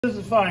This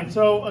is fine.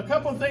 So a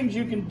couple of things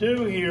you can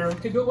do here.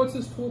 Okay, but what's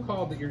this tool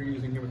called that you're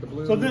using here with the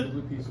blue, the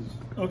blue pieces?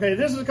 Okay,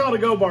 this is called a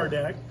go bar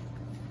deck.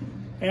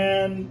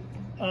 And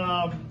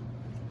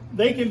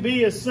they can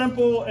be as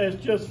simple as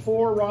just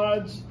 4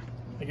 rods.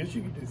 I guess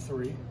you could do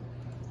 3.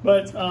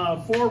 But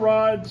 4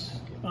 rods,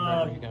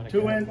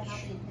 2 inch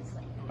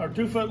or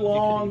 2 foot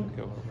long.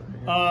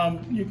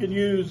 You can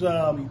use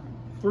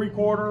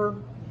 3/4,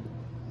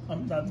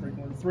 not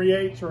 3/4,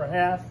 3/8 or a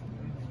half.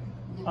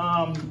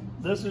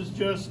 This is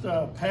just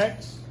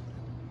PEX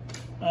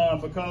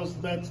because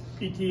that's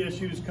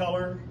ETSU's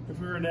color. If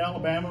we were in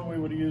Alabama, we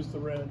would have used the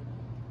red.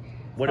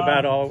 What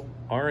about all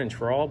orange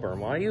for Auburn?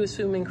 Why are you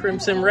assuming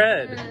crimson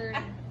red?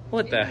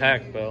 What the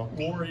heck, Bill?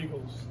 War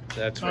Eagles.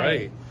 That's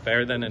right.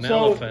 Better than an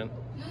elephant.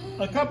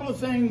 A couple of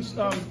things.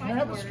 I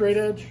have a straight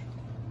edge.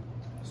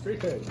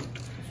 Straight edge.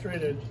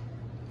 Straight edge.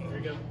 There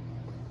you go.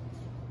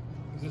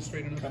 Is this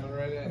straight enough on the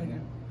right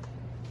end?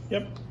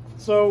 Yep.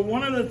 So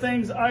one of the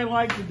things I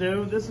like to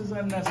do, this is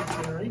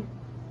unnecessary.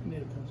 I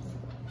need a pencil.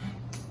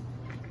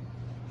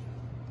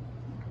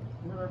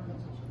 Where are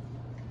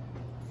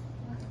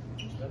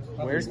pencils?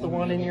 Where's the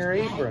one in your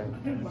apron?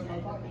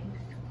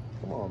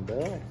 Come on,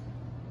 Bill.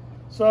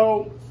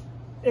 So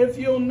if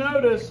you'll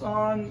notice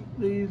on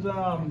these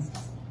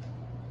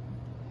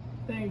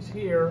things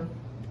here,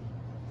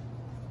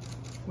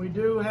 we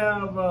do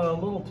have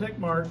little tick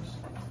marks,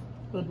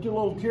 the 2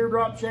 little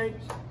teardrop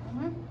shapes.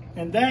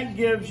 And that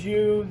gives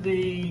you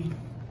the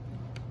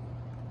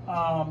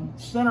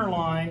center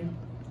line,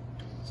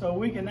 so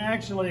we can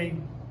actually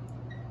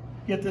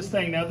get this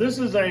thing. Now this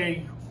is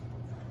a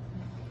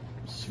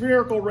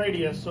spherical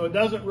radius, so it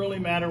doesn't really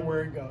matter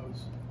where it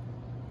goes.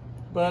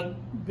 But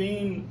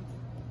being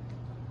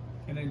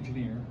an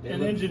engineer,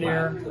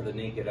 to the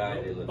naked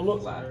eye, they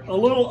look flat. A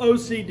little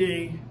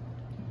OCD.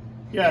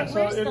 Yeah.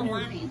 So where's the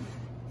line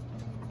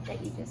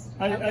that you just?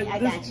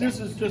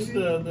 This is just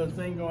the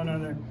thing going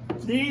on there.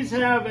 These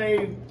have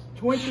a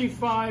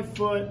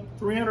 25-foot,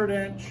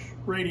 300-inch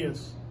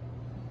radius.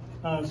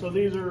 So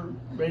these are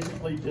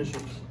basically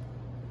dishes.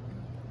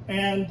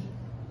 And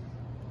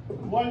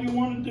what you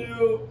want to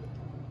do,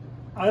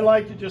 I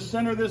like to just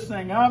center this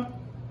thing up.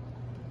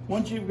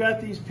 Once you've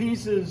got these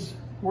pieces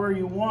where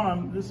you want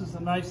them, this is the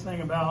nice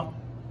thing about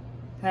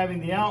having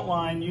the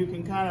outline. You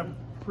can kind of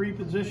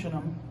pre-position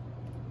them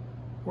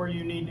where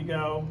you need to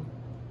go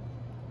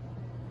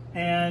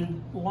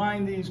and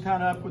line these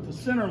kind of up with the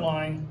center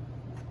line.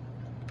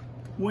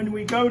 When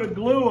we go to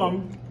glue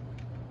them,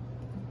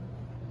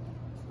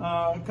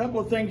 a couple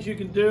of things you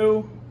can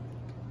do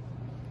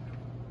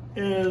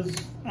is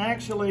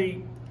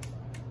actually,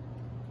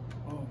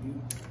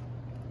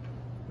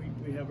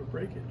 we have a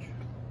breakage.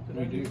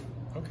 We do.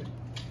 Okay.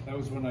 That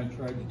was when I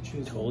tried to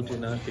chisel. Told you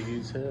not to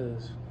use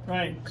his.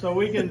 Right. So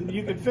you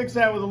can fix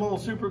that with a little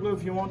super glue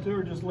if you want to,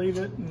 or just leave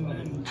it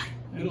and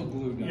it'll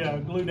glue down. Yeah,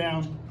 glue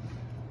down.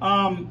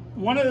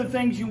 One of the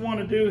things you want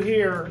to do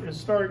here is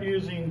start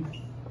using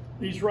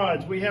these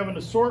rods. We have an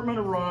assortment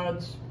of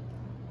rods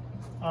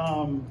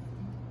of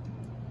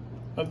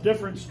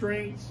different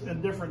strengths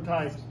and different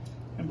types.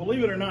 And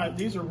believe it or not,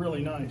 these are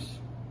really nice.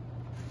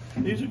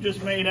 These are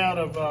just made out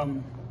of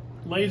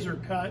laser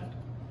cut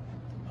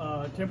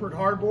tempered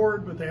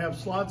hardboard, but they have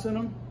slots in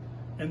them.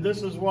 And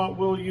this is what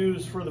we'll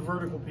use for the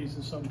vertical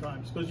pieces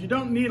sometimes, because you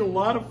don't need a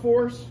lot of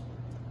force.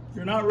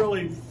 You're not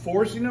really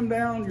forcing them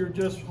down, you're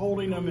just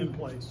holding them in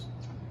place.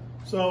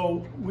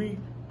 So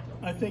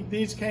I think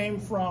these came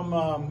from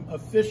a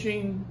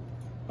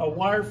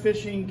wire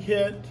fishing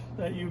kit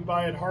that you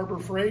buy at Harbor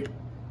Freight.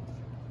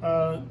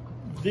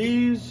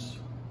 These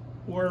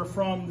were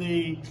from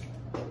the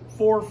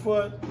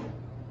 4-foot,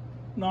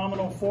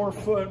 nominal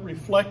 4-foot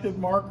reflective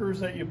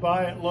markers that you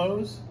buy at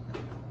Lowe's.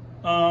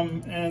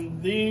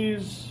 And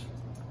these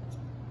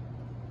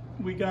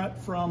we got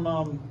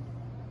from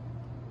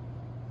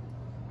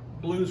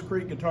Blues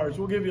Creek Guitars.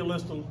 We'll give you a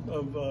list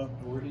of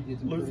where did you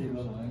get the pretty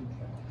little end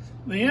caps?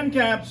 The end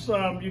caps,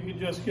 you can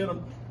just get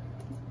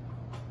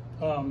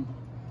them.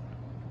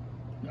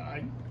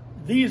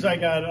 These I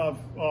got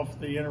off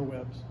the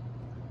interwebs.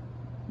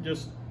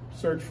 Just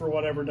search for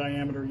whatever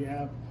diameter you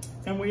have.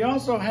 And we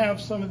also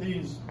have some of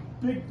these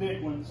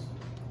big ones.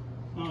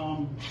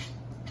 And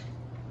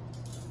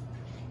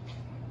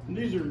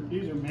these are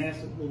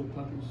massive little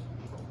puppies.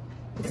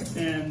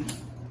 And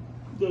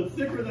the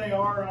thicker they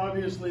are,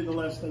 obviously, the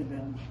less they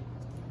bend.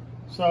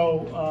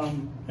 So,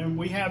 and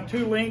we have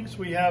 2 links.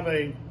 We have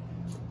a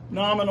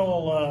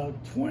nominal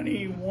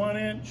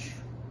 21-inch,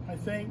 I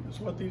think, is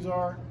what these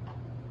are.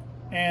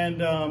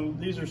 And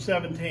these are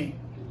 17.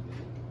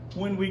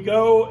 When we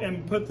go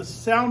and put the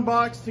sound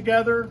box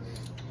together,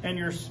 and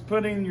you're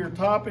putting your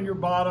top and your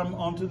bottom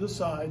onto the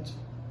sides,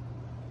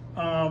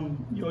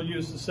 you'll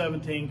use the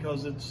 17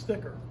 because it's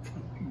thicker.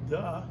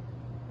 Duh.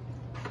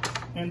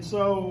 And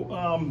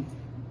so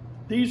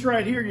these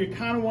right here, you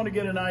kind of want to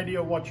get an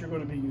idea of what you're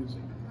going to be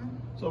using.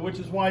 So which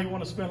is why you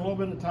want to spend a little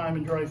bit of time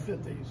and dry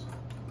fit these.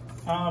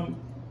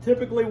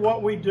 Typically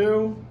what we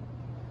do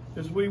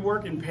is we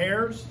work in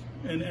pairs.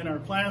 In our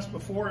class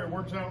before, it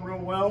works out real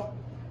well.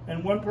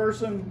 and one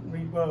person, we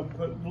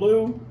put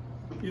glue.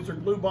 These are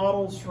glue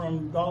bottles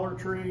from Dollar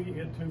Tree. You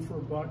get 2 for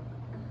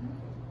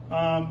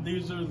 $1.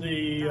 These are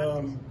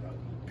the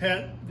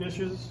pet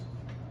dishes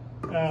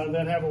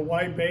that have a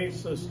wide base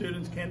so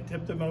students can't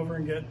tip them over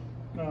and get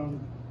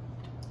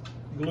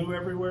glue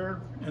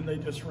everywhere, and they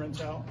just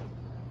rinse out.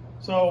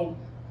 So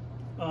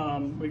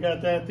we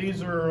got that.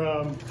 These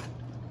are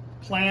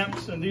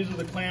clamps, and these are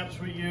the clamps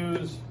we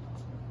use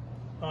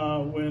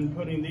when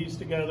putting these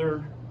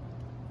together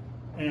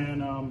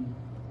and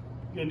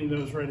getting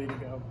those ready to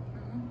go.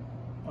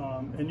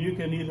 And you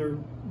can either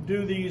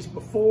do these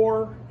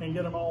before and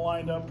get them all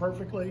lined up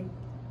perfectly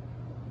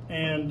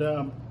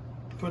and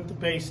put the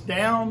base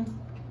down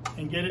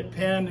and get it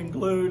pinned and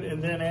glued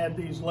and then add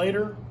these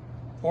later,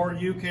 or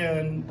you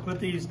can put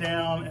these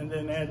down and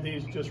then add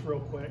these just real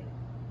quick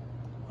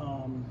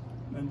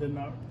and then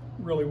not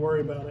really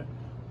worry about it.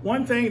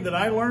 One thing that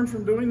I learned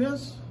from doing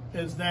this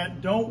is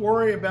that don't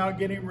worry about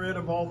getting rid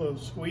of all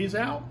those squeeze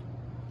out.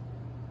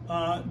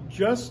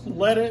 Just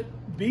let it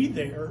be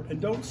there and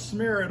don't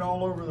smear it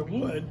all over the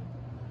wood.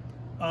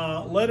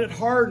 Let it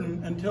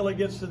harden until it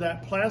gets to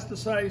that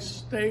plasticized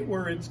state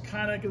where it's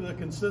kind of the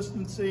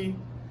consistency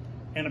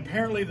and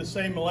apparently the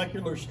same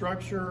molecular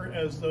structure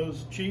as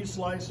those cheese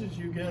slices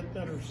you get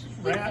that are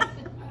wrapped.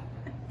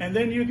 And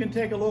then you can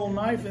take a little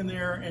knife in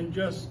there and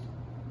just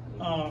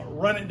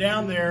run it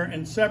down there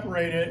and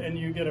separate it, and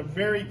you get a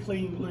very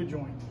clean glue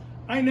joint.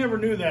 I never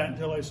knew that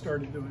until I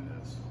started doing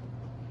this.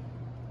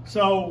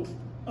 So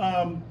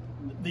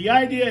the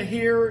idea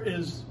here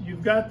is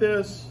you've got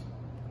this,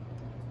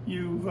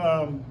 you've,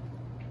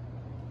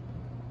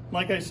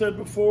 like I said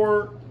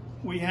before,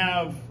 we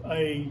have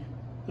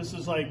this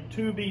is like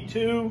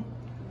 2B2,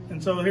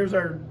 and so here's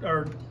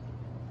our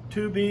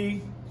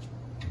 2B.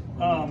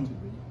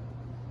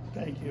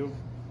 Thank you.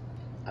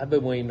 I've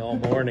been waiting all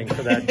morning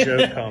for that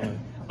joke coming.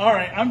 All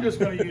right, I'm just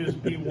going to use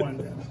B1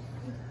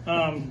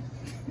 then.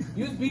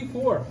 Use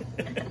B4.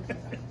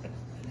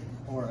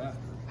 Or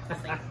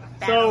after.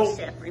 So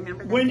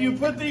when you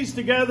put these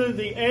together,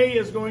 the A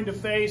is going to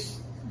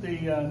face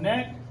the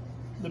neck,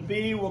 the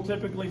B will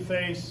typically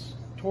face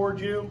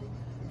towards you,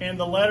 and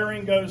the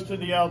lettering goes to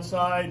the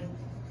outside.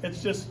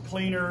 It's just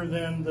cleaner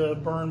than the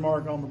burn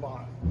mark on the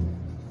bottom.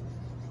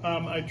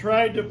 I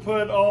tried to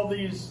put all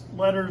these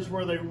letters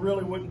where they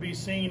really wouldn't be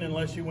seen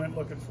unless you went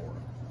looking for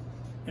them.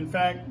 In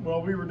fact,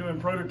 while we were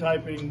doing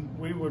prototyping,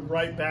 we would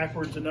write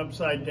backwards and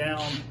upside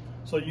down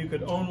so you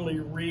could only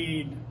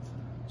read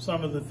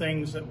some of the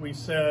things that we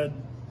said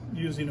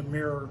using a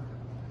mirror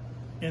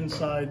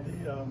inside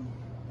the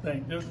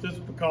thing.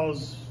 Just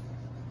because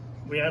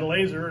we had a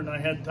laser and I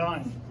had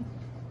time.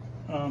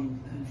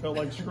 It felt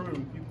like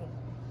screwing people.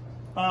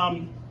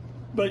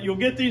 But you'll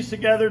get these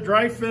together,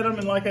 dry fit them,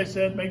 and like I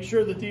said, make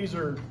sure that these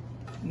are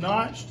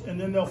notched and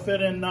then they'll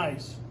fit in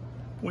nice.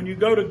 When you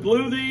go to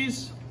glue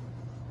these,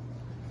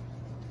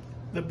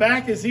 the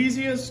back is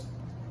easiest.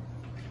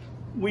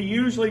 We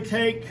usually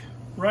take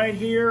right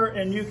here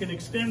and you can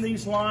extend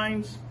these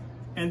lines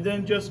and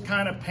then just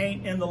kind of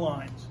paint in the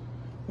lines.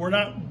 We're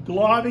not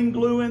globbing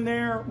glue in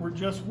there, we're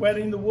just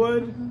wetting the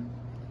wood.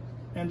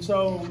 And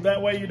so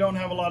that way you don't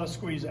have a lot of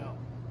squeeze out.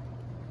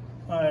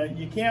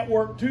 You can't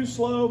work too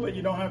slow, but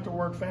you don't have to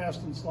work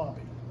fast and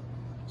sloppy.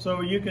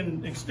 So you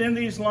can extend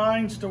these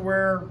lines to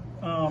where,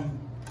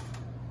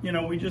 you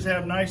know, we just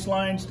have nice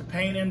lines to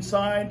paint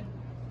inside.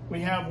 We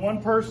have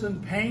one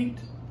person paint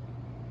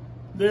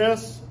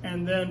this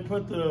and then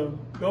put the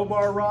go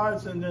bar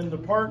rods, and then the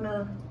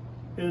partner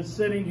is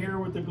sitting here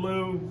with the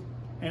glue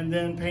and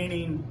then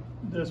painting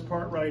this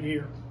part right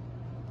here.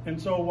 And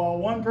so while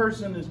one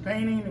person is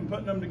painting and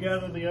putting them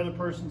together, the other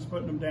person's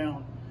putting them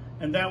down.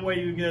 And that way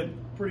you get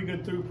pretty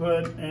good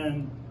throughput,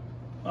 and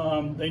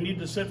they need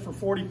to sit for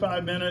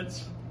 45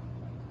 minutes.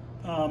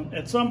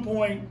 At some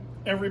point,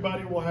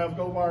 everybody will have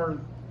go bar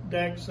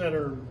decks that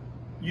are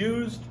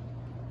used,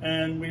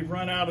 and we've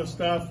run out of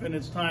stuff, and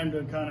it's time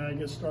to kind of, I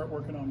guess, start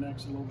working on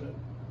next a little bit.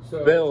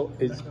 So, Bill,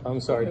 I'm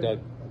sorry, Doug.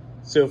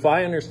 So if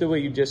I understood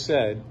what you just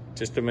said,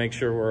 just to make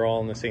sure we're all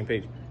on the same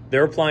page,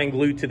 they're applying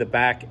glue to the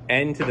back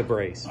and to the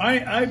brace.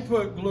 I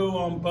put glue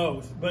on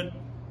both, but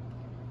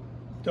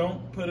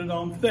don't put it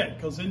on thick,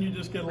 because then you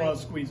just get a lot of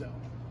squeeze out.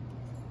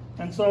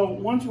 And so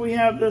once we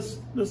have this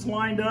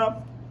lined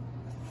up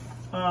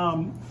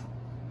and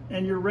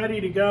you're ready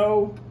to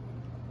go,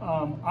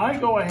 I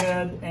go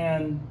ahead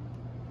and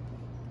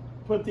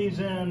put these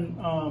in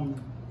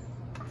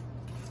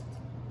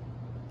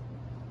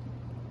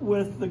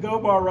with the go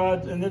bar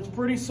rods, and it's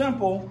pretty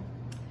simple.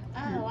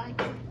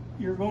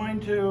 You're going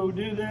to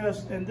do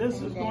this, and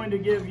this is going to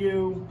give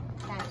you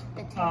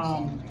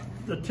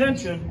the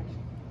tension.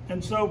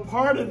 And so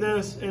part of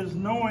this is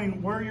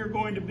knowing where you're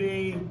going to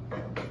be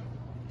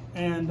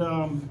and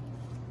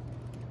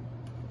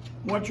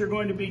what you're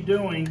going to be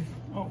doing.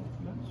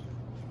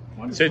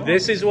 So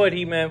this is what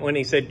he meant when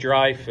he said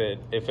dry fit.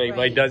 If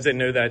anybody doesn't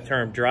know that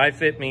term, dry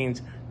fit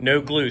means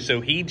no glue. So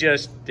he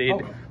just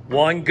did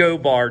one go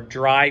bar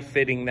dry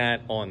fitting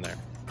that on there.